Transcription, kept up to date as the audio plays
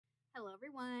Hello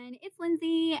everyone, it's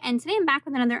Lindsay, and today I'm back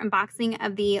with another unboxing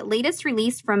of the latest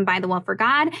release from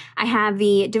ByTheWell4God. I have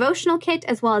the devotional kit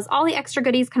as well as all the extra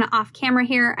goodies kind of off camera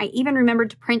here. I even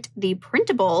remembered to print the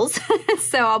printables,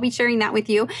 so I'll be sharing that with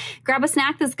you. Grab a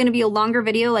snack. This is going to be a longer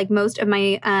video like most of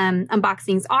my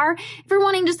unboxings are. If you're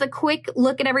wanting just a quick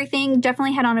look at everything,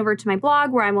 definitely head on over to my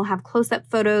blog where I will have close-up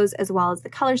photos as well as the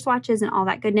color swatches and all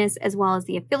that goodness, as well as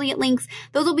the affiliate links.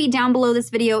 Those will be down below this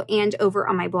video and over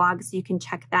on my blog, so you can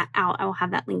check that out. I will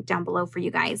have that link down below for you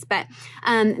guys. But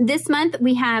this month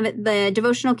we have the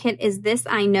devotional kit is This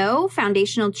I Know,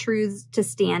 Foundational Truths to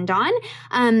Stand On.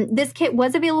 This kit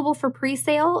was available for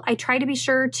pre-sale. I try to be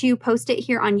sure to post it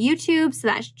here on YouTube, so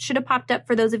that should have popped up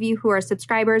for those of you who are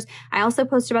subscribers. I also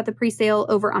post about the pre-sale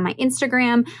over on my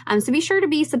Instagram. So be sure to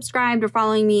be subscribed or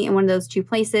following me in one of those two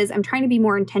places. I'm trying to be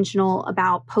more intentional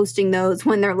about posting those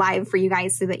when they're live for you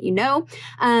guys so that you know.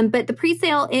 But the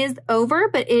pre-sale is over,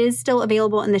 but it is still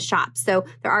available in the shop. So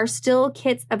there are still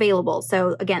kits available.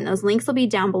 So again, those links will be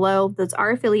down below. Those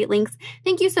are affiliate links.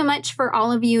 Thank you so much for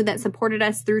all of you that supported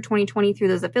us through 2020 through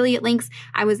those affiliate links.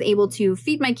 I was able to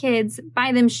feed my kids,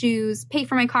 buy them shoes, pay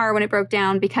for my car when it broke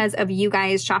down because of you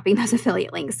guys shopping those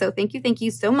affiliate links. So thank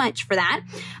you so much for that.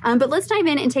 But let's dive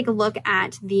in and take a look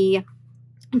at the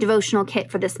devotional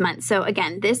kit for this month. So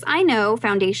again, This I Know,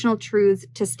 Foundational Truths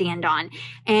to Stand On.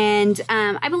 And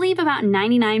I believe about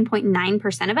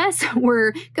 99.9% of us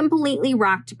were completely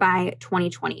rocked by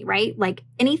 2020, right? Like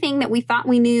anything that we thought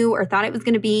we knew or thought it was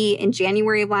going to be in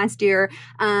January of last year,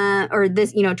 or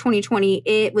this, 2020,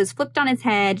 it was flipped on its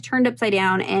head, turned upside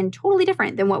down, and totally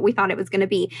different than what we thought it was going to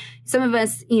be. Some of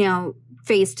us,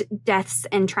 faced deaths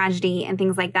and tragedy and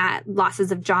things like that,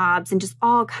 losses of jobs and just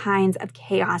all kinds of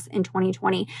chaos in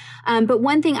 2020. But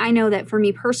one thing I know that for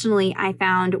me personally, I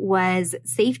found was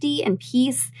safety and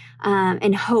peace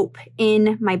and hope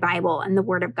in my Bible and the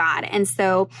Word of God. And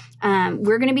so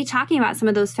we're going to be talking about some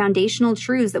of those foundational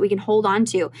truths that we can hold on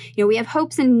to. We have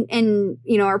hopes and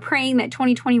are praying that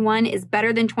 2021 is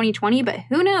better than 2020, but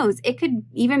who knows? It could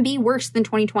even be worse than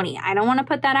 2020. I don't want to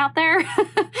put that out there.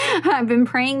 I've been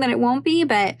praying that it won't be,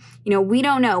 but we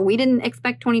don't know. We didn't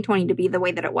expect 2020 to be the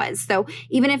way that it was. So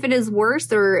even if it is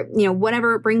worse or,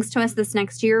 whatever it brings to us this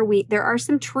next year, there are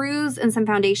some truths and some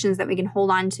foundations that we can hold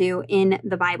on to in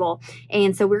the Bible.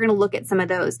 And so we're going to look at some of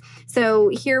those. So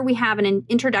here we have an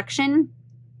introduction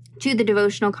to the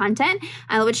devotional content.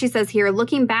 I love what she says here.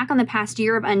 Looking back on the past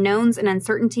year of unknowns and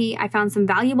uncertainty, I found some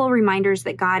valuable reminders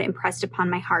that God impressed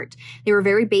upon my heart. They were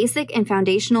very basic and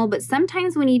foundational, but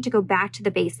sometimes we need to go back to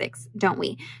the basics, don't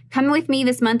we? Come with me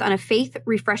this month on a faith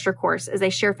refresher course as I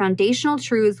share foundational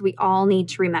truths we all need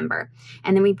to remember.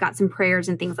 And then we've got some prayers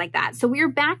and things like that. So we're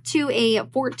back to a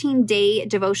 14-day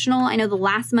devotional. I know the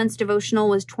last month's devotional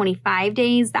was 25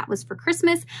 days. That was for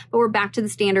Christmas, but we're back to the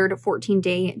standard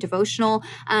 14-day devotional.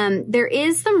 There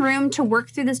is some room to work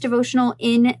through this devotional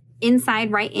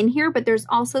inside right in here, but there's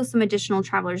also some additional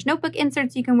traveler's notebook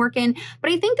inserts you can work in.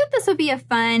 But I think that this would be a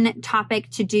fun topic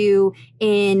to do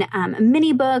in a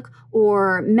mini book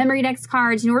or memory dex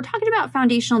cards. We're talking about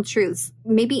foundational truths,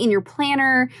 maybe in your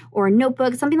planner or a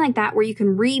notebook, something like that, where you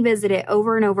can revisit it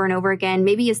over and over and over again.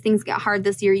 Maybe as things get hard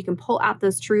this year, you can pull out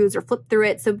those truths or flip through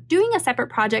it. So doing a separate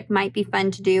project might be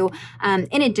fun to do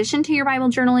in addition to your Bible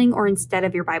journaling or instead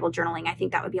of your Bible journaling. I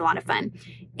think that would be a lot of fun.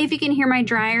 If you can hear my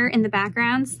dryer in the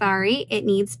background, sorry, it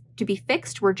needs to be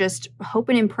fixed. We're just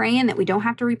hoping and praying that we don't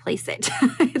have to replace it.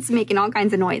 It's making all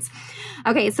kinds of noise.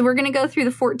 Okay, so we're going to go through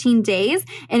the 14 days,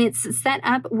 and it's set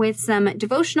up with some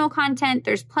devotional content.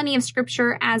 There's plenty of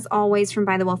scripture, as always, from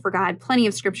ByTheWell4God, plenty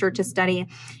of scripture to study.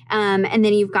 And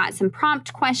then you've got some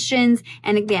prompt questions.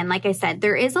 And again, like I said,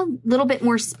 there is a little bit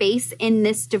more space in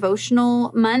this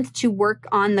devotional month to work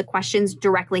on the questions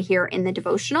directly here in the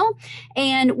devotional.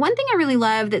 And one thing I really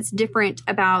love that's different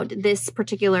about this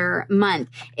particular month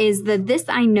is the This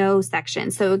I Know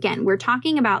section. So again, we're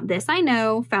talking about This I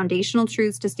Know, foundational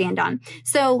truths to stand on.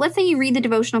 So let's say you read the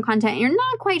devotional content and you're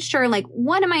not quite sure, like,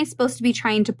 what am I supposed to be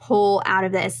trying to pull out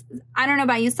of this? I don't know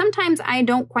about you. Sometimes I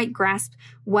don't quite grasp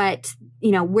what,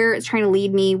 where it's trying to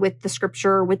lead me with the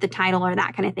scripture, with the title or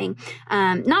that kind of thing.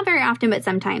 Not very often, but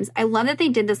sometimes. I love that they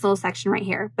did this little section right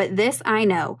here. But this I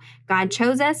know, God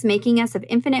chose us, making us of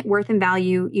infinite worth and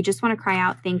value. You just want to cry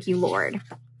out, thank you, Lord.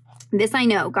 This I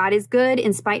know, God is good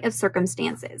in spite of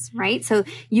circumstances, right? So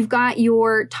you've got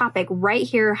your topic right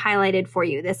here highlighted for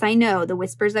you. This I know, the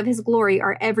whispers of his glory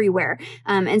are everywhere.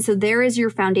 And so there is your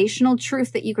foundational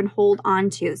truth that you can hold on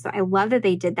to. So I love that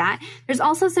they did that. There's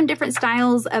also some different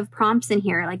styles of prompts in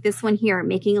here, like this one here,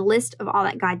 making a list of all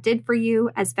that God did for you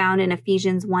as found in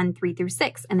Ephesians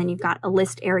 1:3-6. And then you've got a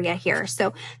list area here.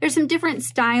 So there's some different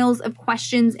styles of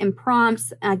questions and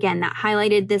prompts. Again, that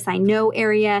highlighted this I know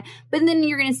area, but then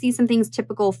you're going to see some things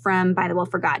typical from By the Well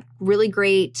for God. Really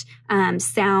great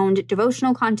sound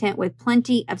devotional content with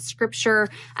plenty of scripture.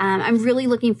 I'm really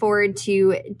looking forward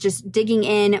to just digging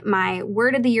in. My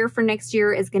word of the year for next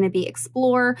year is going to be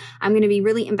explore. I'm going to be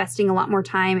really investing a lot more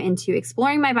time into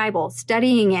exploring my Bible,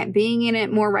 studying it, being in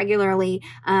it more regularly,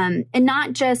 and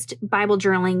not just Bible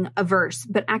journaling a verse,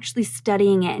 but actually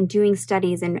studying it and doing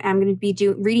studies. And I'm going to be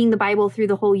reading the Bible through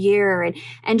the whole year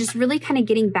and just really kind of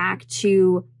getting back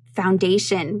to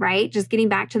foundation, right? Just getting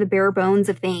back to the bare bones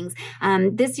of things.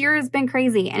 This year has been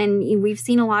crazy, and we've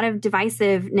seen a lot of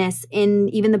divisiveness in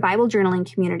even the Bible journaling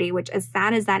community, which, as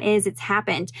sad as that is, it's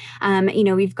happened.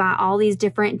 We've got all these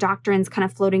different doctrines kind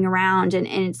of floating around, and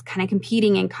it's kind of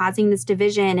competing and causing this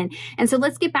division. And so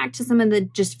let's get back to some of the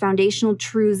just foundational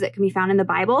truths that can be found in the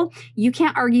Bible. You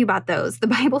can't argue about those. The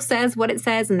Bible says what it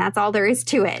says, and that's all there is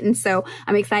to it. And so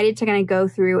I'm excited to kind of go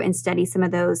through and study some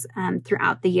of those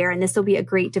throughout the year. And this will be a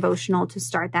great devotional to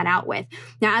start that out with.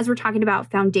 Now, as we're talking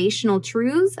about foundational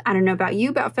truths, I don't know about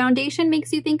you, but foundation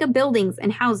makes you think of buildings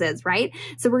and houses, right?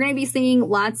 So we're going to be seeing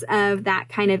lots of that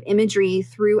kind of imagery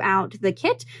throughout the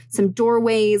kit. Some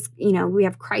doorways, we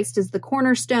have Christ as the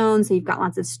cornerstone. So you've got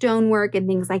lots of stonework and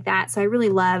things like that. So I really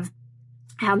love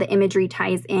how the imagery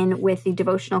ties in with the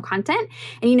devotional content.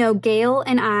 And Gail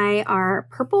and I are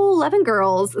purple loving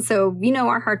girls. So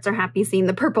our hearts are happy seeing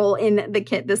the purple in the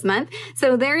kit this month.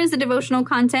 So there is the devotional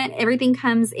content. Everything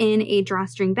comes in a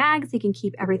drawstring bag, so you can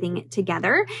keep everything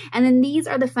together. And then these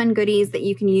are the fun goodies that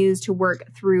you can use to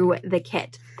work through the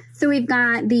kit. So we've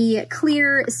got the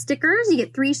clear stickers. You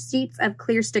get 3 sheets of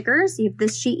clear stickers. You have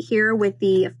this sheet here with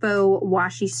the faux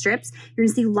washi strips. You're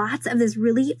gonna see lots of this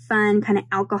really fun kind of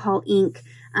alcohol ink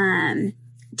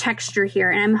texture here.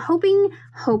 And I'm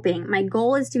hoping, my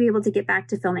goal is to be able to get back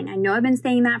to filming. I know I've been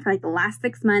saying that for like the last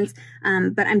 6 months,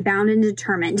 but I'm bound and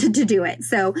determined to do it.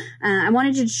 So I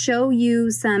wanted to show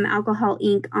you some alcohol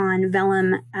ink on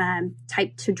vellum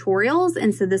type tutorials.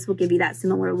 And so this will give you that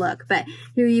similar look. But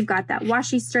here you've got that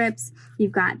washi strips.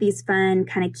 You've got these fun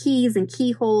kind of keys and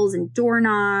keyholes and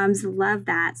doorknobs. Love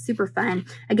that. Super fun.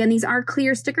 Again, these are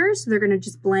clear stickers, so they're going to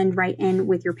just blend right in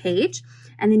with your page.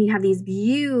 And then you have these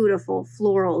beautiful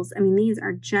florals. I mean, these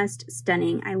are just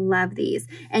stunning. I love these.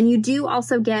 And you do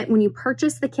also get, when you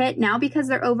purchase the kit, now because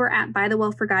they're over at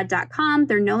ByTheWell4God.com,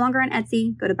 they're no longer on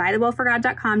Etsy. Go to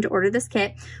ByTheWell4God.com to order this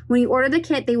kit. When you order the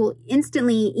kit, they will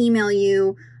instantly email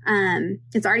you.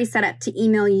 It's already set up to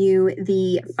email you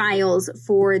the files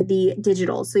for the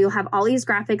digital. So you'll have all these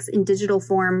graphics in digital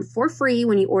form for free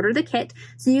when you order the kit.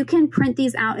 So you can print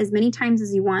these out as many times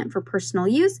as you want for personal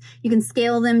use. You can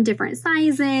scale them different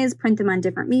sizes, print them on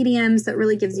different mediums. So it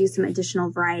really gives you some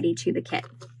additional variety to the kit.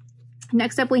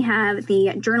 Next up, we have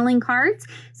the journaling cards.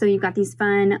 So you've got these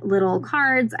fun little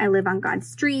cards. I live on God's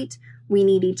street. We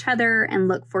need each other and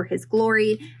look for his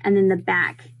glory. And then the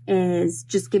back is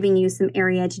just giving you some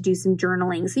area to do some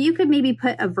journaling. So you could maybe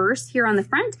put a verse here on the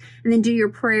front and then do your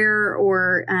prayer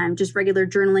or just regular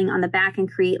journaling on the back and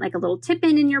create like a little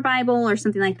tip-in your Bible or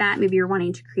something like that. Maybe you're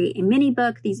wanting to create a mini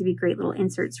book. These would be great little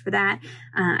inserts for that.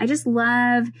 I just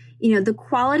love, the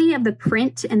quality of the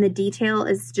print and the detail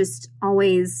is just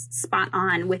always spot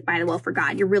on with By the Well for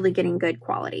God. You're really getting good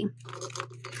quality.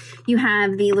 You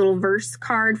have the little verse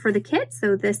card for the kit.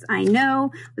 So this I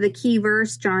know, with a key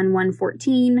verse, John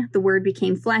 1:14, the word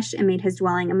became flesh and made his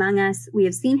dwelling among us. We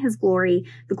have seen his glory,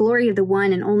 the glory of the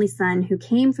one and only Son who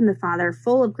came from the Father,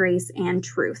 full of grace and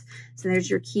truth. So there's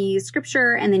your key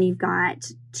scripture. And then you've got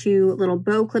 2 little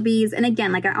bow clippies. And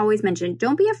again, like I always mentioned,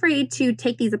 don't be afraid to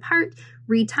take these apart,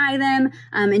 retie them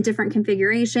in different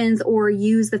configurations, or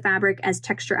use the fabric as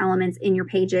texture elements in your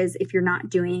pages if you're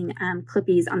not doing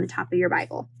clippies on the top of your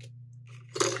Bible.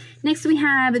 Next, we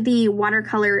have the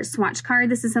watercolor swatch card.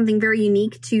 This is something very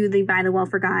unique to the By the Well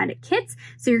for God kits.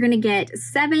 So you're going to get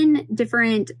 7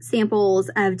 different samples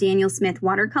of Daniel Smith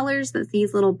watercolors. That's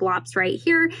these little blobs right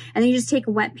here. And then you just take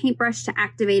a wet paintbrush to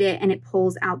activate it and it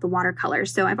pulls out the watercolor.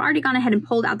 So I've already gone ahead and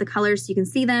pulled out the colors so you can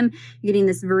see them. You're getting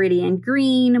this Viridian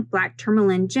Green, Black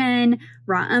Tourmaline Gin,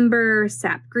 Raw Umber,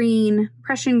 Sap Green,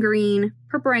 Prussian Green,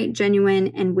 Purpurite Genuine,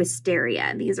 and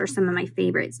Wisteria. These are some of my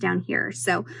favorites down here.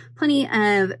 So plenty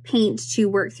of paint to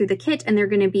work through the kit, and they're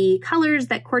going to be colors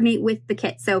that coordinate with the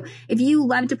kit. So if you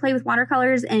love to play with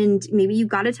watercolors and maybe you've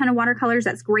got a ton of watercolors,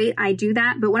 that's great. I do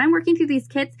that. But when I'm working through these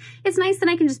kits, it's nice that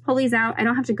I can just pull these out. I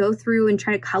don't have to go through and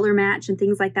try to color match and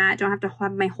things like that. I don't have to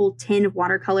have my whole tin of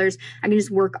watercolors. I can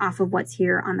just work off of what's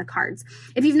here on the cards.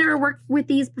 If you've never worked with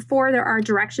these before, there are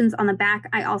directions on the back.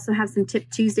 I also have some Tip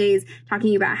Tuesdays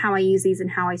talking about how I use these and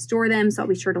how I store them. So I'll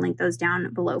be sure to link those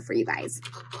down below for you guys.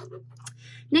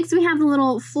 Next, we have the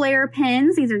little flare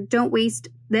pens. These are Don't Waste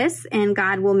This and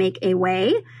God Will Make a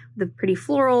Way. The pretty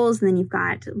florals. And then you've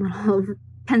got little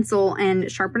pencil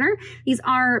and sharpener. These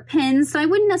are pins, so I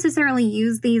wouldn't necessarily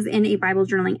use these in a Bible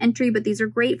journaling entry, but these are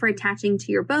great for attaching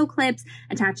to your bow clips,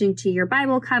 attaching to your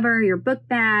Bible cover, your book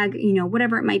bag, you know,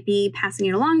 whatever it might be, passing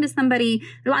it along to somebody.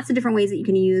 There are lots of different ways that you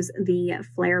can use the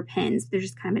flare pins. They're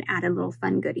just kind of an added little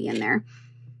fun goodie in there.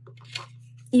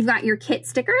 You've got your kit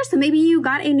stickers. So maybe you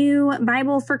got a new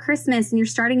Bible for Christmas and you're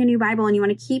starting a new Bible and you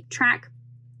want to keep track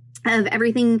of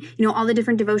everything, you know, all the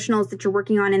different devotionals that you're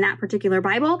working on in that particular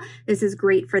Bible. This is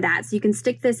great for that. So you can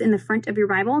stick this in the front of your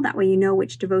Bible. That way you know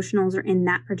which devotionals are in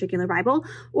that particular Bible.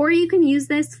 Or you can use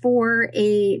this for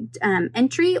a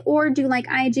entry, or do like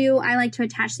I do. I like to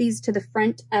attach these to the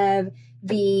front of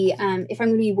the, if I'm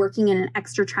going to be working in an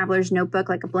extra traveler's notebook,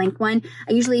 like a blank one,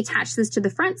 I usually attach this to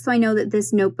the front so I know that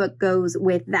this notebook goes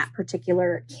with that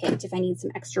particular kit if I need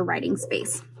some extra writing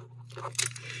space.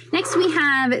 Next, we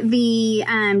have the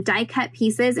die cut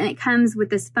pieces, and it comes with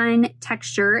this fun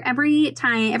texture. Every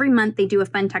month they do a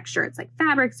fun texture. It's like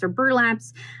fabrics or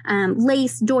burlaps,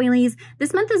 lace, doilies.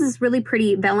 This month is this really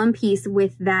pretty vellum piece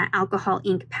with that alcohol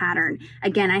ink pattern.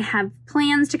 Again, I have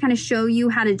plans to kind of show you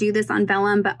how to do this on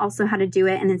vellum, but also how to do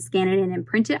it and then scan it in and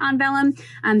print it on vellum,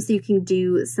 so you can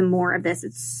do some more of this.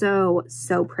 It's so,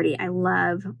 so pretty. I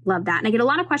love that. And I get a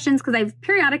lot of questions because I've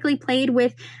periodically played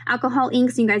with alcohol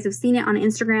inks. You guys have seen it on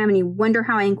Instagram and you wonder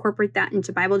how I incorporate that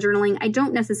into Bible journaling. I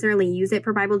don't necessarily use it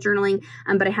for Bible journaling,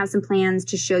 but I have some plans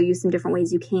to show you some different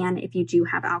ways you can if you do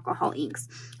have alcohol inks,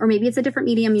 or maybe it's a different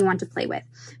medium you want to play with.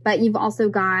 But you've also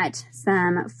got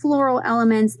some floral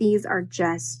elements. These are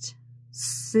just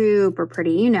super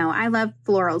pretty. You know, I love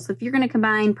florals. So if you're going to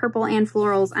combine purple and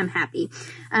florals, I'm happy.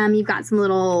 You've got some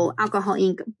little alcohol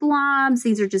ink blobs.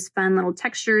 These are just fun little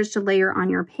textures to layer on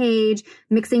your page.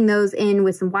 Mixing those in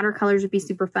with some watercolors would be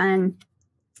super fun.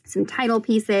 Some title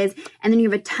pieces, and then you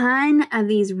have a ton of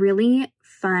these really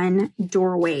fun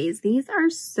doorways. These are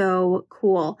so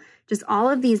cool. Just all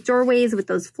of these doorways with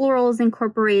those florals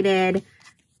incorporated.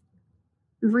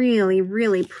 Really,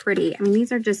 really pretty. I mean,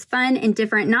 these are just fun and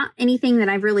different. Not anything that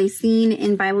I've really seen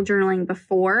in Bible journaling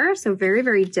before. So very,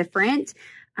 very different.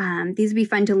 These would be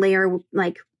fun to layer,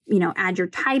 like, you know, add your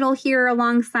title here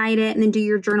alongside it and then do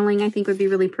your journaling. I think would be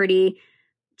really pretty.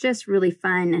 Just really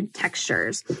fun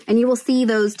textures. And you will see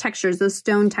those textures, those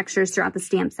stone textures throughout the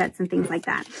stamp sets and things like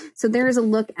that. So there's a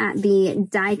look at the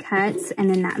die cuts and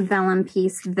then that vellum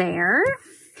piece there.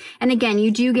 And again, you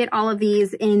do get all of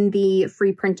these in the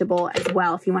free printable as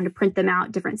well if you want to print them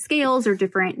out, different scales or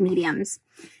different mediums.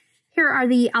 Here are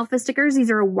the alpha stickers. These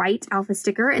are a white alpha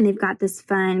sticker, and they've got this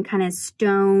fun kind of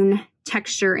stone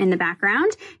texture in the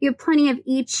background. You have plenty of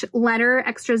each letter,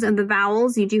 extras of the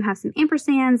vowels. You do have some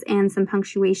ampersands and some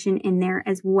punctuation in there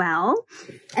as well.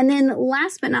 And then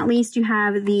last but not least, you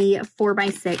have the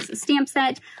 4x6 stamp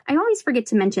set. I always forget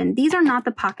to mention, these are not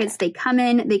the pockets they come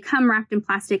in. They come wrapped in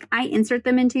plastic. I insert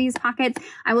them into these pockets.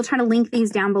 I will try to link these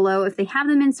down below. If they have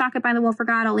them in stock at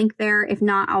ByTheWell4God, I'll link there. If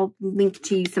not, I'll link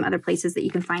to some other places that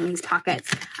you can find these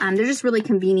pockets. They're just really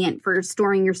convenient for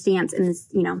storing your stamps and,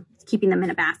 you know, keeping them in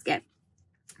a basket.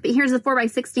 But here's the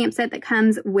 4x6 stamp set that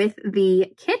comes with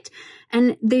the kit.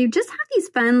 And they just have these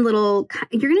fun little,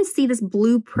 you're going to see this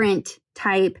blueprint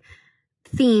type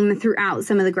theme throughout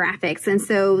some of the graphics. And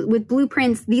so with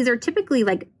blueprints, these are typically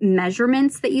like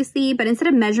measurements that you see, but instead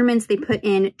of measurements, they put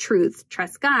in truths.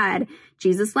 Trust God.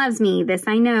 Jesus loves me. This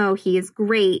I know. He is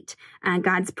great.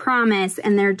 God's promise.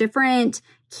 And they're different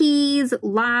keys,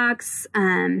 locks,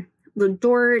 the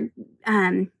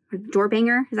door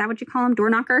banger, is that what you call them? Door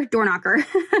knocker,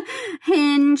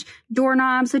 hinge,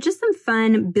 doorknob. So just some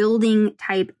fun building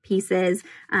type pieces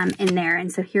in there. And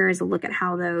so here is a look at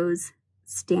how those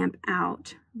stamp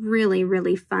out. Really,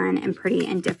 really fun and pretty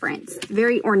and different.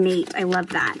 Very ornate. I love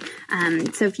that.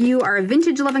 So if you are a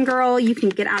vintage loving girl, you can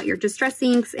get out your distress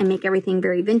inks and make everything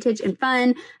very vintage and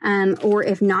fun. Or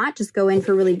if not, just go in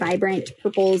for really vibrant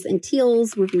purples and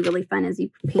teals. Would be really fun as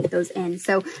you paint those in.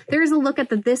 So there's a look at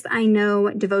the This I Know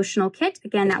devotional kit.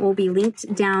 Again, that will be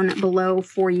linked down below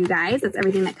for you guys. That's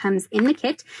everything that comes in the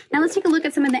kit. Now let's take a look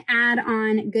at some of the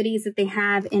add-on goodies that they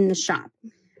have in the shop.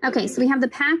 Okay, so we have the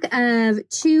pack of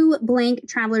 2 blank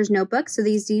traveler's notebooks. So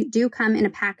these do come in a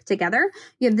pack together.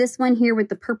 You have this one here with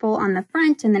the purple on the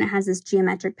front, and then it has this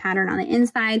geometric pattern on the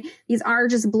inside. These are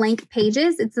just blank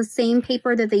pages. It's the same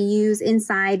paper that they use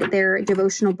inside their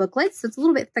devotional booklets. So it's a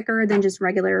little bit thicker than just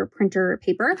regular printer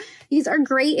paper. These are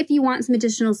great if you want some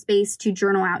additional space to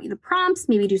journal out the prompts,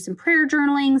 maybe do some prayer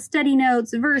journaling, study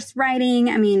notes, verse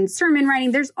writing, sermon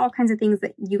writing. There's all kinds of things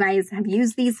that you guys have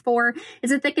used these for.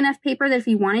 It's a thick enough paper that if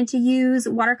you wanted to use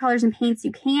watercolors and paints,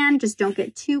 you can. Just don't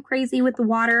get too crazy with the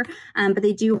water, but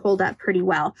they do hold up pretty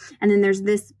well. And then there's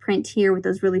this print here with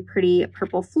those really pretty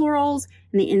purple florals,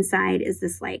 and the inside is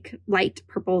this like light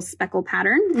purple speckle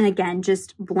pattern. And again,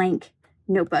 just blank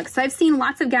notebook. So I've seen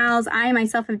lots of gals, I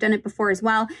myself have done it before as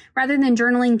well. Rather than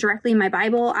journaling directly in my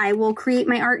Bible, I will create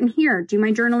my art in here, do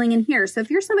my journaling in here. So if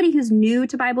you're somebody who's new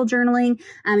to Bible journaling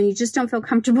and you just don't feel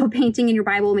comfortable painting in your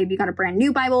Bible, maybe you got a brand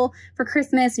new Bible for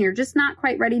Christmas and you're just not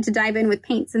quite ready to dive in with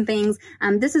paints and things,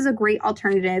 this is a great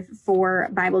alternative for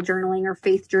Bible journaling or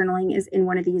faith journaling is in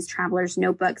one of these traveler's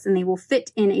notebooks, and they will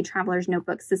fit in a traveler's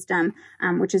notebook system,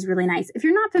 which is really nice. If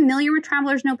you're not familiar with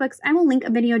traveler's notebooks, I will link a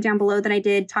video down below that I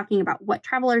did talking about what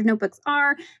traveler's notebooks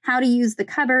are, how to use the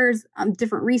covers,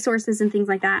 different resources and things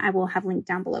like that. I will have linked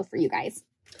down below for you guys.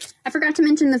 I forgot to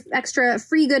mention the extra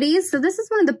free goodies. So this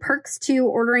is one of the perks to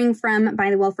ordering from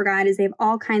ByTheWell4God is they have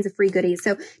all kinds of free goodies.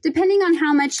 So depending on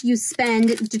how much you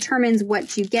spend determines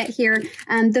what you get here.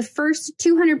 The first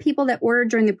 200 people that ordered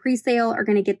during the pre-sale are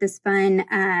going to get this fun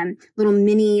little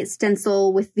mini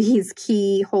stencil with these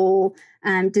keyhole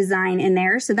design in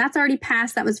there. So that's already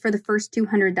passed. That was for the first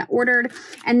 200 that ordered.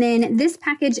 And then this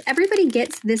package, everybody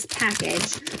gets this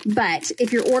package, but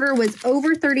if your order was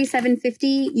over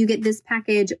 $37.50, you get this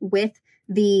package with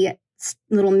the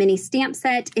little mini stamp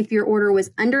set. If your order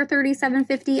was under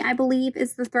 $37.50, I believe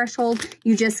is the threshold,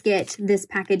 you just get this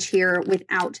package here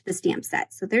without the stamp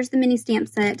set. So there's the mini stamp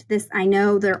set. This, I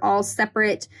know they're all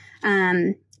separate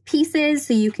pieces,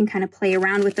 so you can kind of play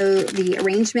around with the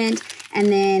arrangement. And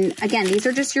then again, these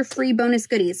are just your free bonus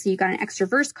goodies. So you got an extra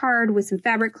verse card with some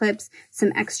fabric clips,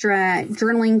 some extra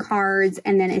journaling cards,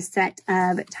 and then a set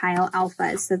of tile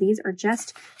alphas. So these are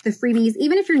just the freebies.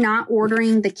 Even if you're not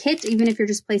ordering the kit, even if you're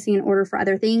just placing an order for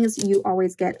other things, you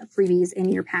always get freebies in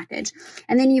your package.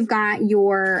 And then you've got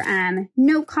your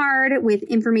note card with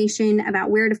information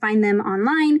about where to find them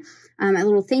online, a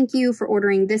little thank you for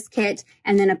ordering this kit,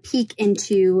 and then a peek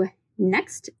into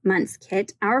next month's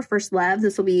kit, Our First Love.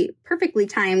 This will be perfectly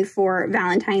timed for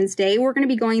Valentine's Day. We're going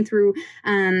to be going through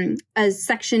a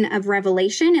section of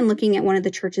Revelation and looking at one of the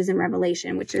churches in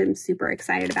Revelation, which I'm super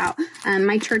excited about.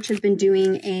 My church has been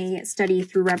doing a study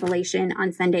through Revelation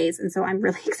on Sundays, and so I'm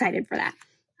really excited for that.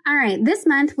 All right, this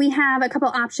month we have a couple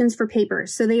options for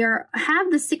papers. So they have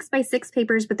the 6x6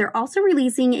 papers, but they're also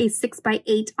releasing a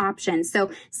 6x8 option. So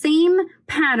same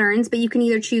patterns, but you can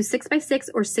either choose 6x6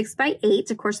 or 6x8.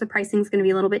 Of course, the pricing is going to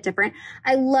be a little bit different.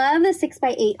 I love the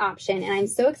 6x8 option, and I'm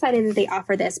so excited that they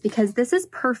offer this because this is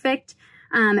perfect.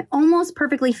 Almost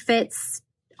perfectly fits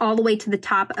all the way to the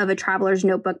top of a traveler's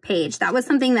notebook page. That was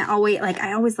something that I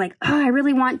always oh, I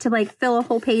really want to fill a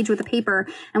whole page with a paper,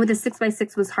 and with a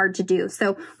 6x6 was hard to do.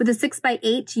 So with a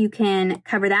 6x8, you can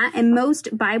cover that. And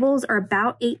most Bibles are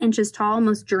about 8 inches tall,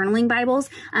 most journaling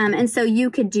Bibles. And so you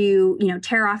could do,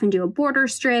 tear off and do a border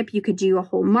strip. You could do a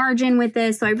whole margin with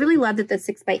this. So I really love that the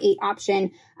 6x8 option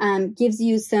gives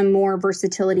you some more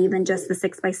versatility than just the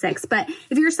 6x6. But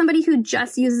if you're somebody who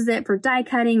just uses it for die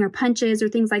cutting or punches or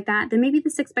things like that, then maybe the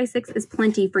 6x6 is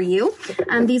plenty for you.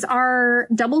 These are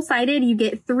double-sided. You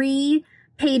get 3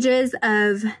 pages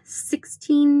of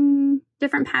 16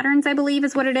 different patterns, I believe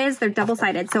is what it is. They're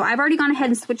double-sided. So I've already gone ahead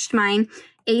and switched mine.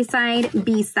 A side,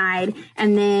 B side,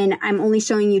 and then I'm only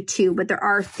showing you 2, but there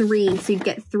are 3, so you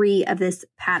get 3 of this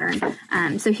pattern.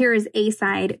 So here is A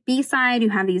side, B side. You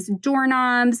have these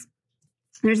doorknobs.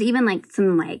 There's even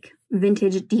some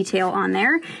vintage detail on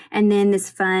there, and then this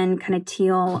fun kind of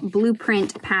teal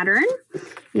blueprint pattern.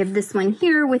 You have this one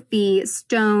here with the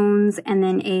stones, and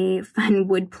then a fun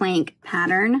wood plank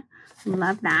pattern.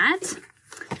 Love that.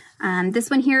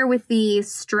 This one here with the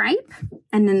stripe.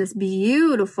 And then this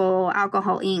beautiful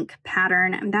alcohol ink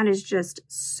pattern. That is just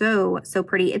so, so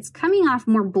pretty. It's coming off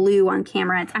more blue on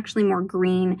camera. It's actually more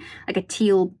green, like a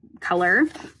teal color.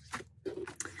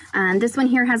 This one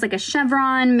here has like a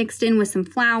chevron mixed in with some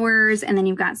flowers, and then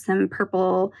you've got some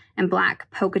purple and black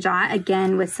polka dot,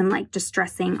 again with some like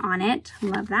distressing on it.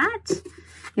 Love that.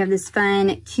 You have this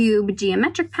fun cube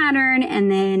geometric pattern,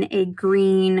 and then a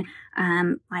green,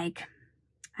 like,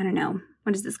 I don't know,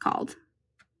 what is this called?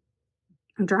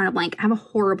 I'm drawing a blank. I have a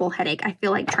horrible headache. I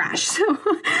feel like trash. So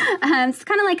it's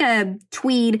kind of like a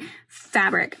tweed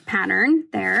fabric pattern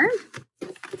there.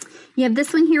 You have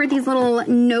this one here with these little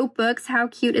notebooks. How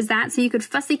cute is that? So you could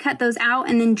fussy cut those out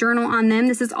and then journal on them.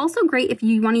 This is also great if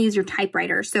you want to use your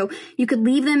typewriter. So you could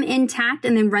leave them intact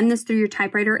and then run this through your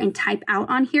typewriter and type out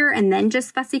on here and then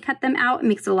just fussy cut them out. It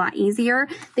makes it a lot easier.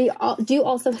 They do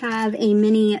also have a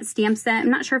mini stamp set. I'm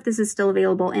not sure if this is still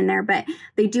available in there, but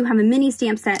they do have a mini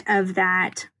stamp set of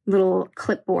that little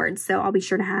clipboard. So I'll be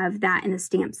sure to have that in the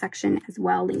stamp section as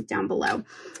well, linked down below.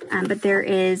 But there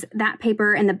is that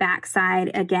paper, and the back side,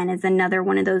 again, is another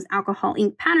one of those alcohol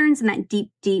ink patterns in that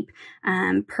deep, deep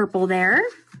purple there.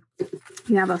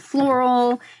 You have a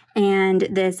floral and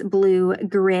this blue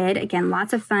grid. Again,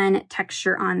 lots of fun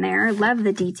texture on there. Love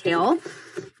the detail.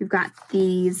 You've got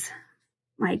these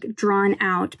like drawn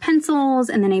out pencils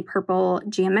and then a purple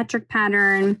geometric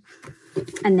pattern.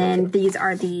 And then these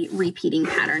are the repeating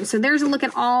patterns. So there's a look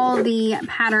at all the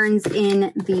patterns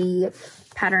in the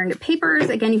patterned papers.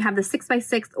 Again, you have the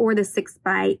 6x6 or the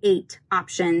 6x8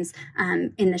 options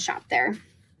in the shop there.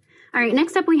 All right,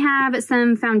 next up we have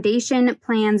some foundation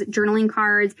plans journaling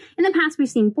cards. In the past, we've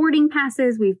seen boarding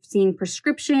passes, we've seen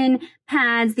prescription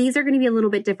pads. These are going to be a little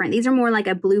bit different. These are more like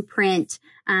a blueprint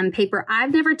paper.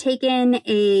 I've never taken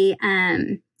a,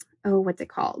 what's it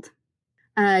called?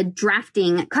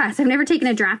 Drafting class. I've never taken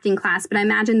a drafting class, but I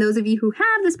imagine those of you who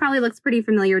have, this probably looks pretty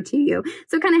familiar to you.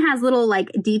 So it kind of has little like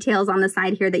details on the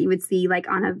side here that you would see like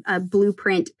on a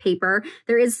blueprint paper.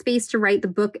 There is space to write the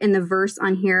book and the verse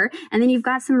on here. And then you've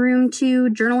got some room to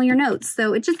journal your notes.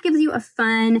 So it just gives you a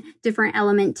fun, different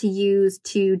element to use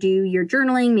to do your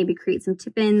journaling, maybe create some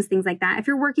tip-ins, things like that. If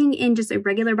you're working in just a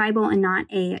regular Bible and not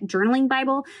a journaling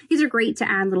Bible, these are great to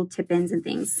add little tip-ins and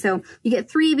things. So you get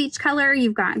 3 of each color.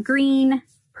 You've got green,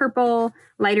 purple,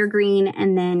 lighter green,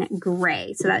 and then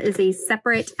gray. So that is a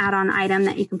separate add-on item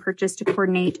that you can purchase to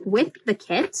coordinate with the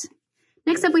kit.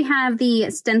 Next up, we have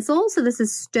the stencil. So this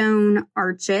is stone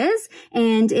arches,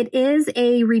 and it is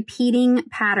a repeating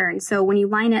pattern. So when you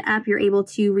line it up, you're able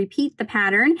to repeat the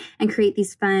pattern and create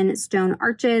these fun stone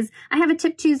arches. I have a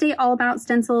Tip Tuesday all about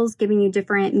stencils, giving you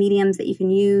different mediums that you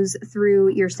can use through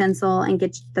your stencil and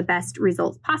get the best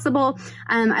results possible.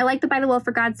 I like the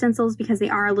ByTheWell4God stencils because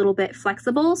they are a little bit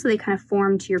flexible, so they kind of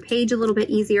form to your page a little bit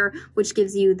easier, which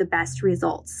gives you the best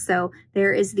results. So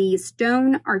there is the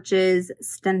stone arches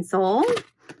stencil.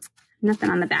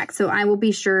 Nothing on the back. So I will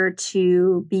be sure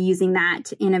to be using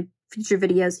that in a future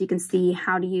video so you can see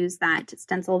how to use that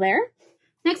stencil there.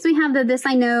 Next, we have the This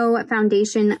I Know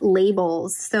foundation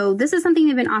labels. So this is something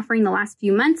they've been offering the last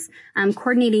few months,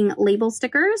 coordinating label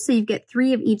stickers. So you get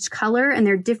 3 of each color, and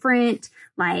they're different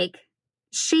like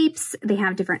shapes. They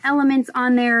have different elements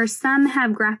on there. Some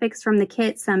have graphics from the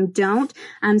kit, some don't.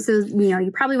 So,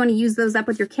 you probably want to use those up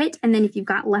with your kit. And then if you've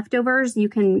got leftovers, you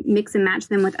can mix and match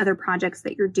them with other projects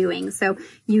that you're doing. So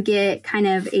you get kind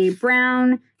of a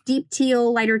brown, deep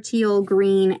teal, lighter teal,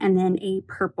 green, and then a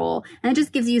purple. And it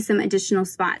just gives you some additional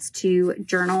spots to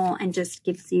journal and just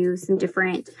gives you some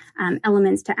different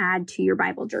elements to add to your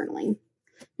Bible journaling.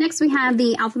 Next, we have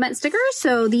the alphabet stickers.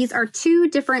 So these are 2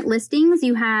 different listings.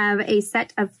 You have a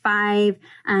set of 5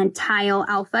 tile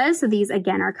alphas. So these,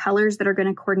 again, are colors that are going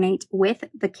to coordinate with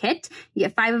the kit. You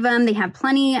get 5 of them. They have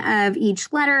plenty of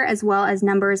each letter as well as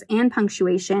numbers and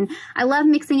punctuation. I love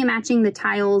mixing and matching the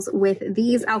tiles with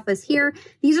these alphas here.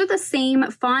 These are the same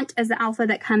font as the alpha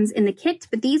that comes in the kit,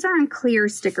 but these are on clear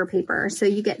sticker paper. So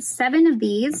you get 7 of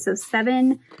these. So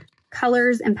 7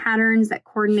 colors and patterns that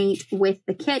coordinate with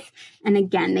the kit. And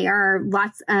again, they are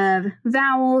lots of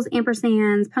vowels,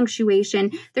 ampersands,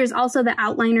 punctuation. There's also the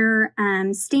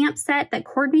outliner stamp set that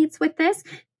coordinates with this.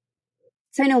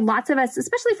 So I know lots of us,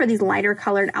 especially for these lighter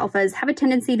colored alphas, have a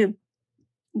tendency to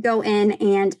go in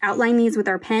and outline these with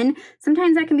our pen.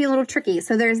 Sometimes that can be a little tricky.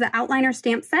 So there's the outliner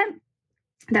stamp set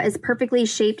that is perfectly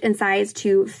shaped and sized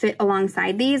to fit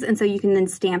alongside these. And so you can then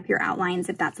stamp your outlines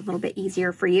if that's a little bit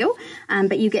easier for you.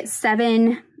 But you get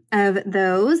 7 of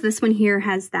those. This one here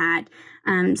has that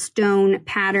stone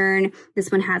pattern.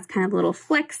 This one has kind of little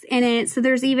flecks in it. So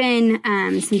there's even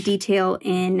some detail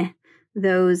in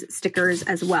those stickers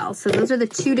as well. So those are the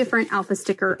 2 different alpha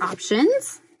sticker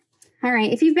options. All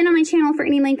right, if you've been on my channel for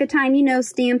any length of time, you know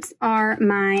stamps are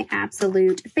my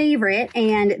absolute favorite,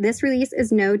 and this release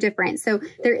is no different. So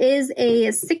there is a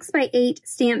 6x8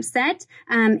 stamp set.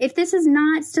 If this is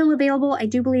not still available, I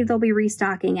do believe they'll be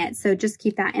restocking it, so just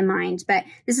keep that in mind. But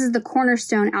this is the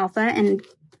Cornerstone Alpha, and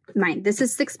this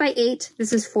is 6x8,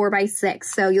 this is 4x6,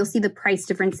 so you'll see the price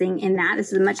differencing in that.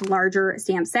 This is a much larger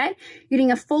stamp set. You're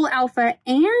getting a full alpha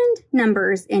and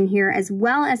numbers in here, as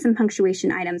well as some punctuation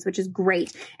items, which is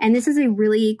great. And this is a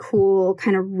really cool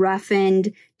kind of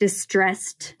roughened,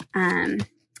 distressed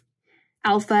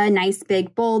alpha, nice,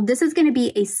 big, bold. This is going to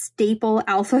be a staple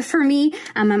alpha for me.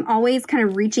 I'm always kind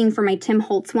of reaching for my Tim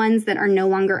Holtz ones that are no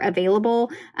longer available,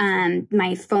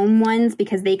 my foam ones,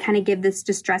 because they kind of give this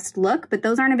distressed look, but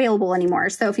those aren't available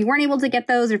anymore. So if you weren't able to get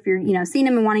those, or if you're, seeing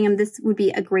them and wanting them, this would be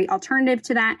a great alternative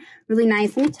to that. Really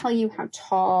nice. Let me tell you how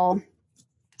tall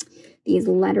these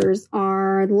letters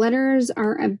are. The letters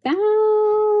are about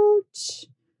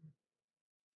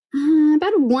 1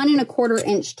 1/4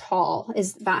 inch tall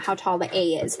is about how tall the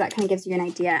A is. So that kind of gives you an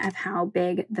idea of how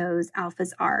big those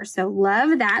alphas are. So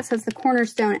love that. So it's the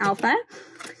Cornerstone Alpha.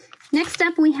 Next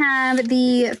up, we have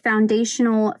the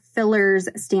Foundational Fillers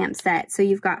stamp set. So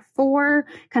you've got 4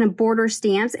 kind of border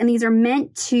stamps, and these are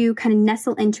meant to kind of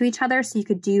nestle into each other, so you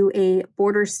could do a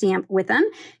border stamp with them.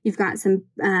 You've got some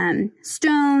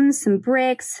stones, some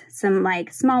bricks, some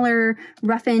like smaller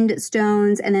roughened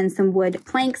stones, and then some wood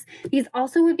planks. These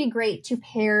also would be great to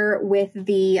pair with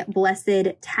the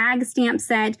Blessed Tag stamp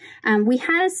set. We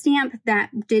had a stamp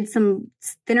that did some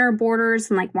thinner borders,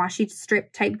 some like washi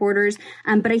strip type borders,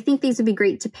 but I think these would be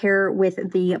great to pair with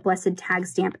the Blessed Tag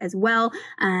stamp as well,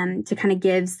 to kind of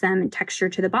give some texture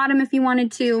to the bottom if you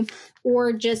wanted to,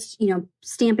 or just,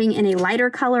 stamping in a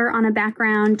lighter color on a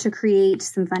background to create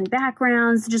some fun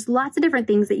backgrounds. Just lots of different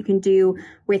things that you can do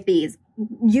with these.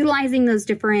 Utilizing those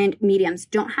different mediums.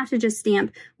 Don't have to just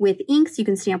stamp with inks. You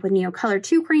can stamp with Neocolor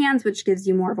 2 crayons, which gives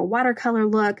you more of a watercolor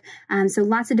look. So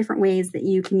lots of different ways that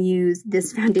you can use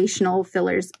this Foundational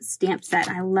Fillers stamp set.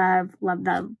 I love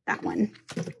that one.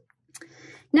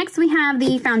 Next, we have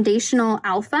the Foundational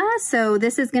Alpha. So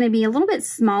this is going to be a little bit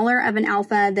smaller of an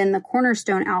alpha than the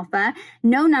Cornerstone Alpha.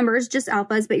 No numbers, just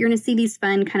alphas, but you're going to see these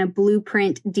fun kind of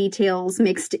blueprint details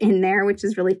mixed in there, which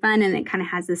is really fun, and it kind of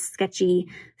has this sketchy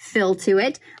feel to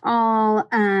it. All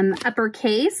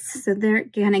uppercase, so there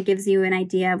kind of gives you an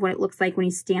idea of what it looks like when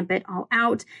you stamp it all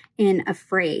out in a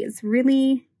phrase.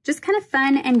 Really just kind of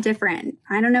fun and different.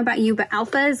 I don't know about you, but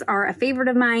alphas are a favorite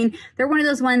of mine. They're one of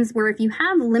those ones where if you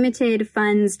have limited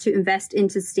funds to invest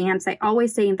into stamps, I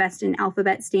always say invest in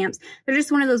alphabet stamps. They're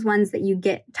just one of those ones that you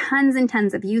get tons and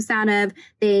tons of use out of.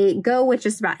 They go with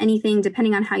just about anything,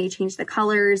 depending on how you change the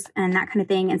colors and that kind of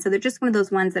thing. And so they're just one of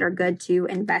those ones that are good to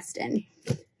invest in.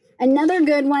 Another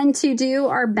good one to do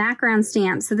are background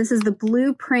stamps. So this is the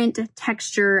Blueprint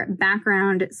Texture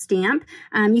background stamp.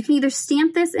 You can either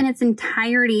stamp this in its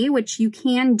entirety, which you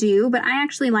can do, but I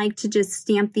actually like to just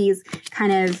stamp these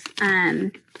kind of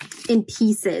in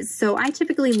pieces. So I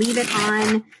typically leave it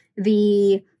on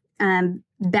the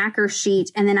backer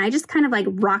sheet, and then I just kind of like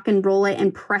rock and roll it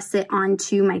and press it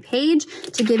onto my page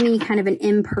to give me kind of an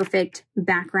imperfect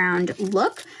background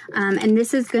look. And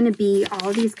this is going to be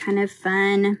all these kind of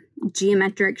fun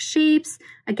geometric shapes.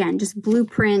 Again, just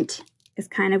blueprint is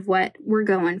kind of what we're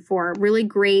going for. Really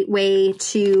great way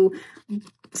to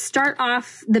start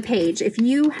off the page. If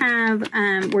you have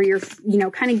where you're,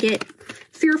 kind of get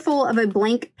fearful of a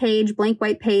blank page, blank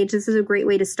white page, this is a great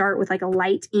way to start with like a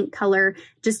light ink color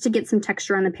just to get some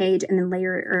texture on the page and then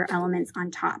layer elements on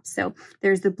top. So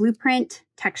there's the Blueprint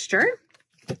Texture.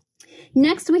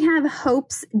 Next, we have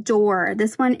Hope's Door.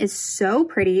 This one is so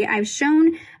pretty. I've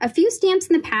shown a few stamps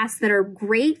in the past that are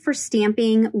great for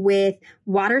stamping with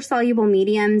water-soluble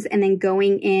mediums and then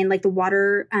going in like the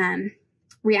water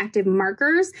reactive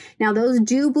markers. Now those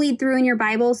do bleed through in your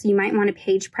Bible, so you might want to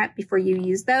page prep before you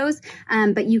use those.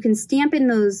 But you can stamp in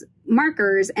those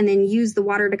markers and then use the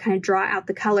water to kind of draw out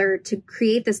the color to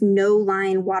create this no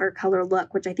line watercolor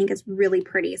look, which I think is really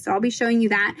pretty. So I'll be showing you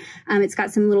that. It's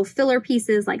got some little filler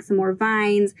pieces like some more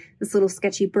vines, this little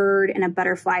sketchy bird, and a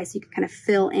butterfly, so you can kind of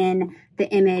fill in the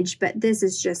image, but this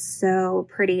is just so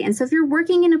pretty. And so if you're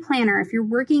working in a planner, if you're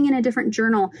working in a different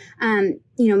journal,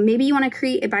 maybe you want to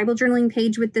create a Bible journaling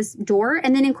page with this door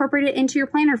and then incorporate it into your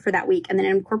planner for that week and then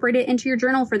incorporate it into your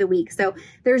journal for the week. So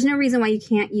there's no reason why you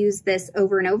can't use this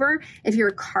over and over. If you're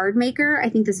a card maker, I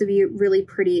think this would be a really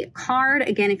pretty card.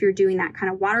 Again, if you're doing that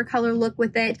kind of watercolor look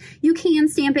with it, you can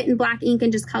stamp it in black ink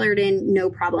and just color it in, no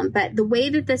problem. But the way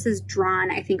that this is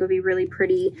drawn, I think would be really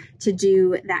pretty to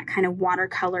do that kind of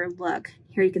watercolor look.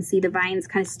 Here you can see the vines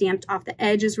kind of stamped off the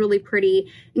edge is really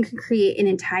pretty, and can create an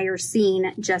entire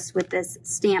scene just with this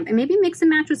stamp, and maybe mix and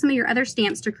match with some of your other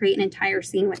stamps to create an entire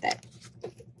scene with it.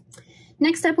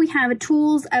 Next up, we have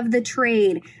tools of the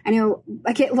trade. I know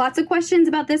I get lots of questions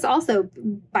about this also.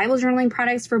 Bible journaling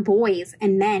products for boys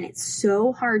and men. It's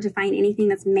so hard to find anything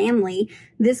that's manly.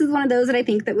 This is one of those that I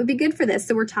think that would be good for this.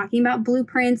 So we're talking about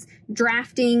blueprints,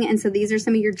 drafting, and so these are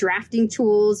some of your drafting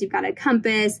tools. You've got a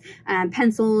compass,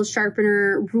 pencil,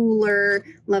 sharpener, ruler.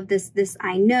 Love this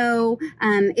I know.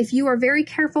 If you are very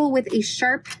careful with a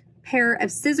sharp pair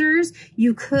of scissors,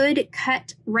 you could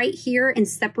cut right here and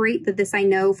separate the this I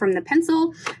know from the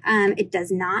pencil. It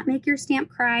does not make your stamp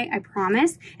cry, I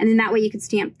promise. And then that way you could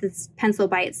stamp this pencil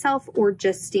by itself, or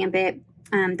just stamp it,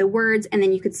 the words, and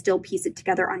then you could still piece it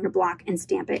together on your block and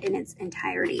stamp it in its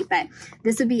entirety. But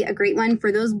this would be a great one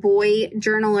for those boy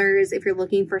journalers if you're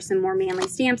looking for some more manly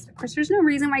stamps. Of course, there's no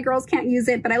reason why girls can't use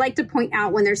it, but I like to point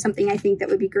out when there's something I think that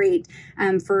would be great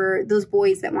for those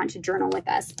boys that want to journal with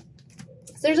us.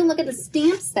 So there's a look at the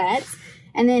stamp sets.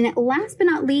 And then last but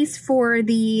not least for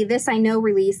the This I Know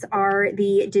release are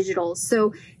the digitals.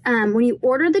 So when you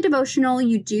order the devotional,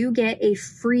 you do get a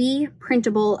free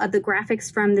printable of the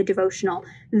graphics from the devotional.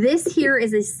 This here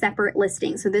is a separate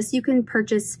listing. So this you can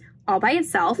purchase all by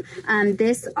itself.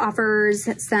 This offers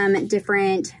some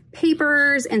different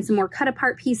papers and some more cut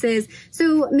apart pieces.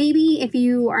 So maybe if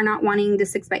you are not wanting the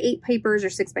 6x8 papers or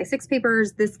 6x6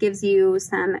 papers, this gives you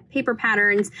some paper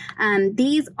patterns.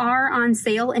 These are on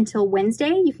sale until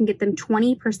Wednesday. You can get them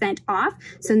 20% off.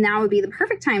 So now would be the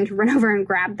perfect time to run over and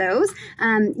grab those.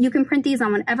 You can print these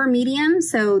on whatever medium.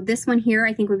 So this one here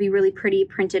I think would be really pretty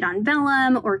printed on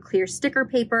vellum or clear sticker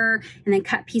paper, and then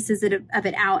cut pieces of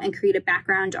it out and create a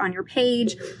background on your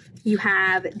page. You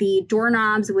have the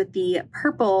doorknobs with the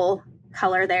purple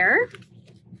color there.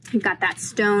 You've got that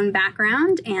stone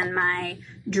background and my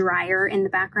dryer in the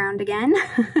background again.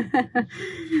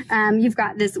 You've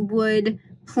got this wood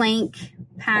plank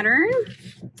pattern.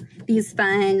 These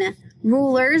fun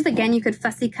rulers. Again, you could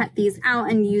fussy cut these out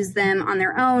and use them on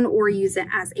their own or use it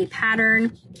as a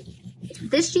pattern.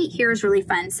 This sheet here is really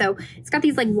fun. So it's got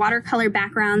these like watercolor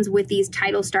backgrounds with these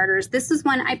title starters. This is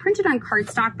one I printed on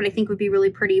cardstock, but I think would be really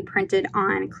pretty printed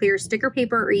on clear sticker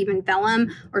paper or even vellum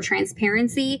or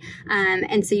transparency.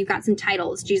 And so you've got some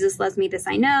titles. Jesus loves me, this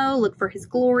I know. Look for his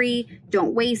glory.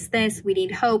 Don't waste this. We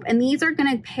need hope. And these are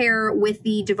going to pair with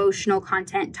the devotional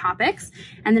content topics.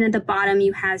 And then at the bottom,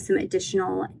 you have some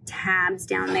additional tabs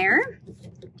down there.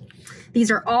 These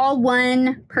are all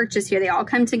one purchase here. They all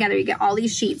come together. You get all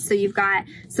these sheets. So you've got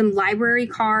some library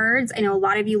cards. I know a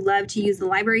lot of you love to use the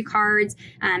library cards,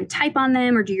 type on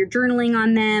them or do your journaling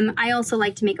on them. I also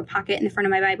like to make a pocket in the front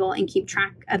of my Bible and keep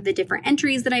track of the different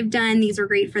entries that I've done. These are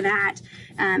great for that.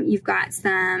 You've got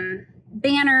some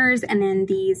banners and then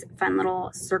these fun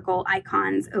little circle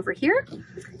icons over here.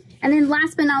 And then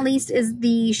last but not least is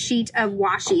the sheet of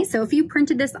washi. So if you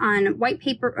printed this on white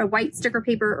paper, or white sticker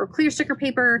paper or clear sticker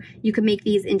paper, you could make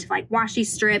these into like washi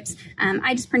strips.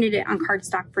 I just printed it on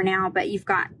cardstock for now, but you've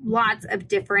got lots of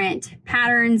different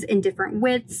patterns in different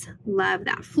widths. Love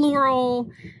that floral.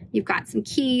 You've got some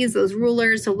keys, those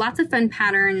rulers. So lots of fun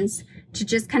patterns to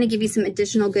just kind of give you some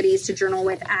additional goodies to journal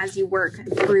with as you work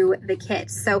through the kit.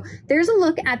 So there's a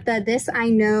look at the This I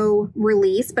Know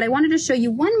release, but I wanted to show you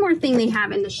one more thing they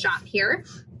have in the shop here.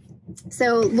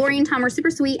 So Lori and Tom were super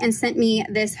sweet and sent me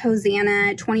this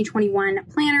Hosanna 2021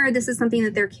 planner. This is something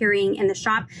that they're carrying in the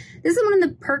shop. This is one of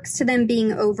the perks to them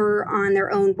being over on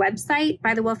their own website,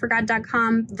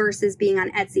 ByTheWell4God.com, versus being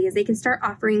on Etsy, is they can start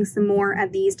offering some more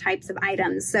of these types of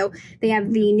items. So they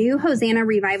have the new Hosanna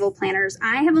Revival planners.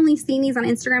 I have only seen these on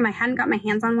Instagram. I hadn't got my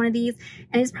hands on one of these,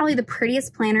 and it's probably the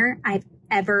prettiest planner I've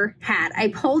ever had. I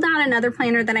pulled out another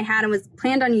planner that I had and was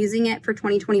planned on using it for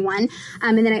 2021.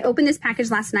 And then I opened this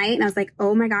package last night and I was like,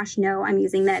 oh my gosh, no, I'm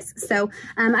using this. So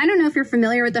I don't know if you're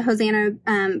familiar with the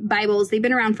Hosanna Bibles. They've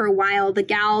been around for a while. The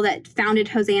gal that founded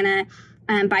Hosanna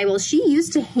Bibles, she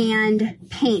used to hand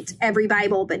paint every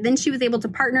Bible, but then she was able to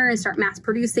partner and start mass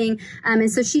producing.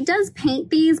 And so she does paint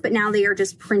these, but now they are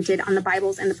just printed on the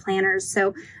Bibles and the planners.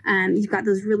 So you've got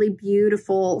those really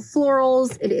beautiful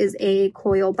florals. It is a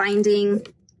coil binding.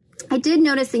 I did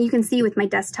notice that you can see with my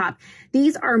desktop,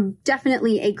 these are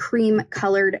definitely a cream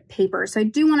colored paper. So I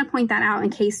do want to point that out in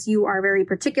case you are very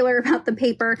particular about the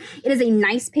paper. It is a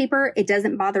nice paper. It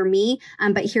doesn't bother me.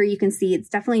 But here you can see it's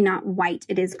definitely not white.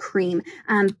 It is cream.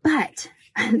 But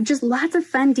just lots of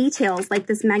fun details like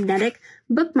this magnetic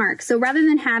bookmark. So rather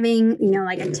than having, you know,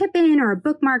 like a tip-in or a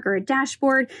bookmark or a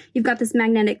dashboard, you've got this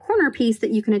magnetic corner piece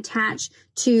that you can attach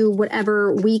to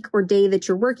whatever week or day that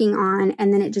you're working on.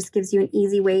 And then it just gives you an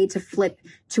easy way to flip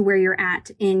to where you're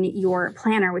at in your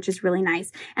planner, which is really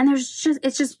nice. And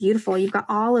it's just beautiful. You've got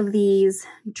all of these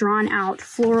drawn out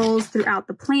florals throughout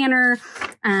the planner.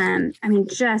 I mean,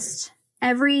 just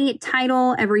every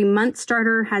title, every month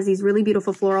starter has these really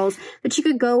beautiful florals that you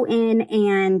could go in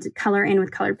and color in with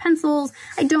colored pencils.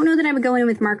 I don't know that I would go in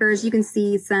with markers. You can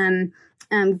see some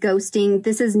ghosting.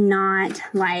 This is not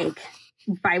like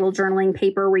Bible journaling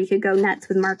paper where you could go nuts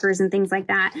with markers and things like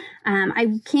that.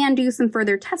 I can do some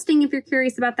further testing if you're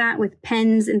curious about that with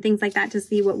pens and things like that to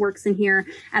see what works in here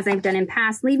as I've done in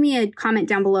past. Leave me a comment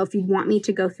down below if you'd want me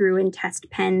to go through and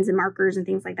test pens and markers and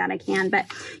things like that. I can, but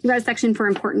you've got a section for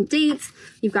important dates.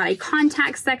 You've got a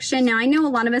contact section. Now I know a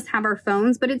lot of us have our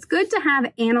phones, but it's good to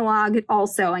have analog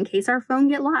also in case our phone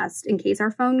get lost, in case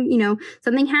our phone, you know,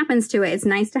 something happens to it. It's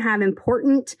nice to have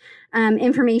important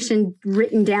information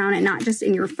written down and not just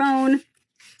in your phone.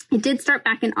 It did start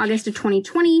back in August of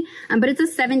 2020, but it's a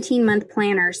 17-month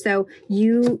planner. So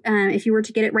you, if you were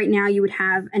to get it right now, you would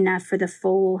have enough for the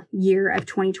full year of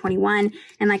 2021.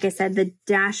 And like I said, the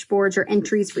dashboards or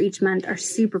entries for each month are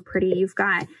super pretty. You've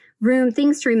got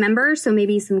things to remember. So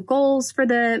maybe some goals for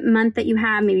the month that you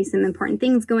have, maybe some important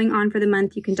things going on for the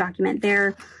month you can document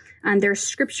there. There's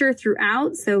scripture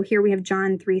throughout. So here we have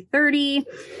John 3:30.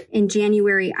 In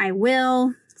January, I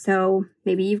will. So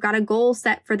maybe you've got a goal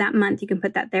set for that month. You can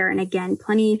put that there. And again,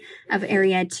 plenty of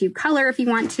area to color if you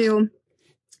want to.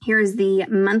 Here's the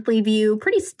monthly view,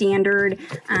 pretty standard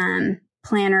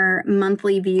planner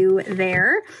monthly view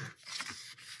there.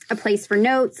 A place for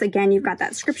notes. Again, you've got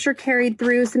that scripture carried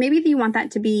through. So maybe if you want that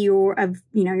to be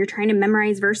you're trying to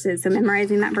memorize verses. So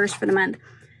memorizing that verse for the month.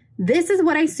 This is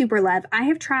what I super love. I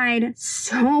have tried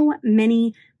so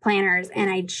many planners and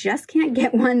I just can't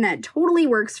get one that totally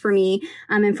works for me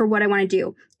and for what I want to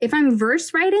do. If I'm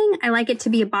verse writing, I like it to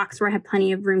be a box where I have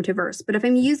plenty of room to verse. But if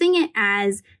I'm using it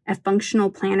as a functional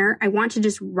planner, I want to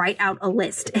just write out a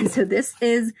list. And so this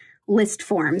is list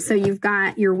form. So you've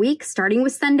got your week starting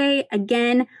with Sunday.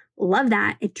 Again, love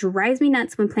that. It drives me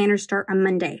nuts when planners start on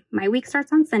Monday. My week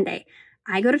starts on Sunday.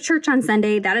 I go to church on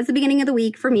Sunday. That is the beginning of the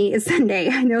week for me is Sunday.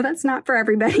 I know that's not for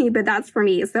everybody, but that's for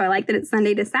me. So I like that it's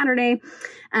Sunday to Saturday.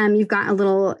 You've got a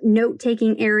little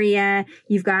note-taking area.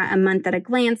 You've got a month at a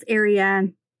glance area.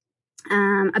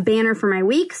 A banner for my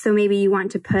week. So maybe you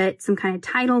want to put some kind of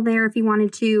title there if you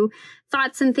wanted to,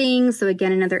 thoughts and things. So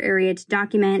again, another area to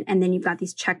document. And then you've got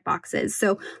these check boxes.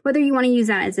 So whether you want to use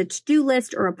that as a to-do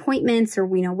list or appointments or,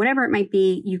 whatever it might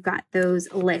be, you've got those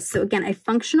lists. So again, a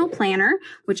functional planner,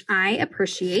 which I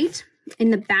appreciate.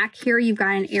 In the back here, you've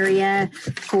got an area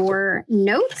for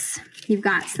notes. You've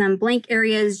got some blank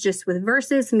areas just with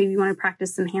verses. So maybe you want to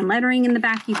practice some hand lettering in the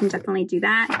back. You can definitely do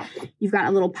that. You've got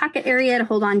a little pocket area to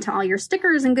hold on to all your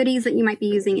stickers and goodies that you might be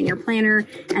using in your planner.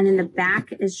 And then the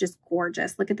back is just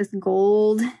gorgeous. Look at this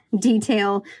gold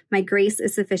detail. My grace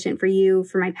is sufficient for you,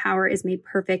 for my power is made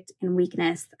perfect in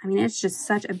weakness. I mean, it's just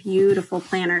such a beautiful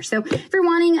planner. So if you're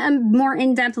wanting a more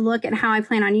in-depth look at how I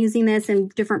plan on using this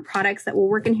and different products that will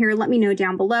work in here, let me know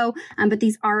down below. But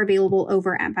these are available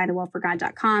over at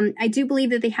ByTheWell4God.com. I do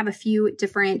believe that they have a few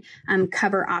different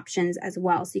cover options as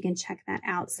well, so you can check that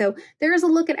out. So there is a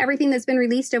look at everything that's been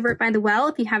released over at By the Well.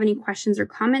 If you have any questions or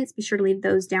comments, be sure to leave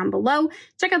those down below.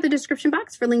 Check out the description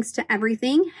box for links to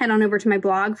everything. Head on over to my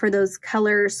blog for those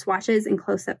color swatches and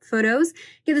close-up photos.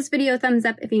 Give this video a thumbs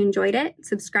up if you enjoyed it.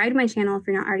 Subscribe to my channel if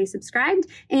you're not already subscribed.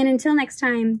 And until next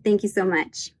time, thank you so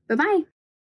much. Bye-bye.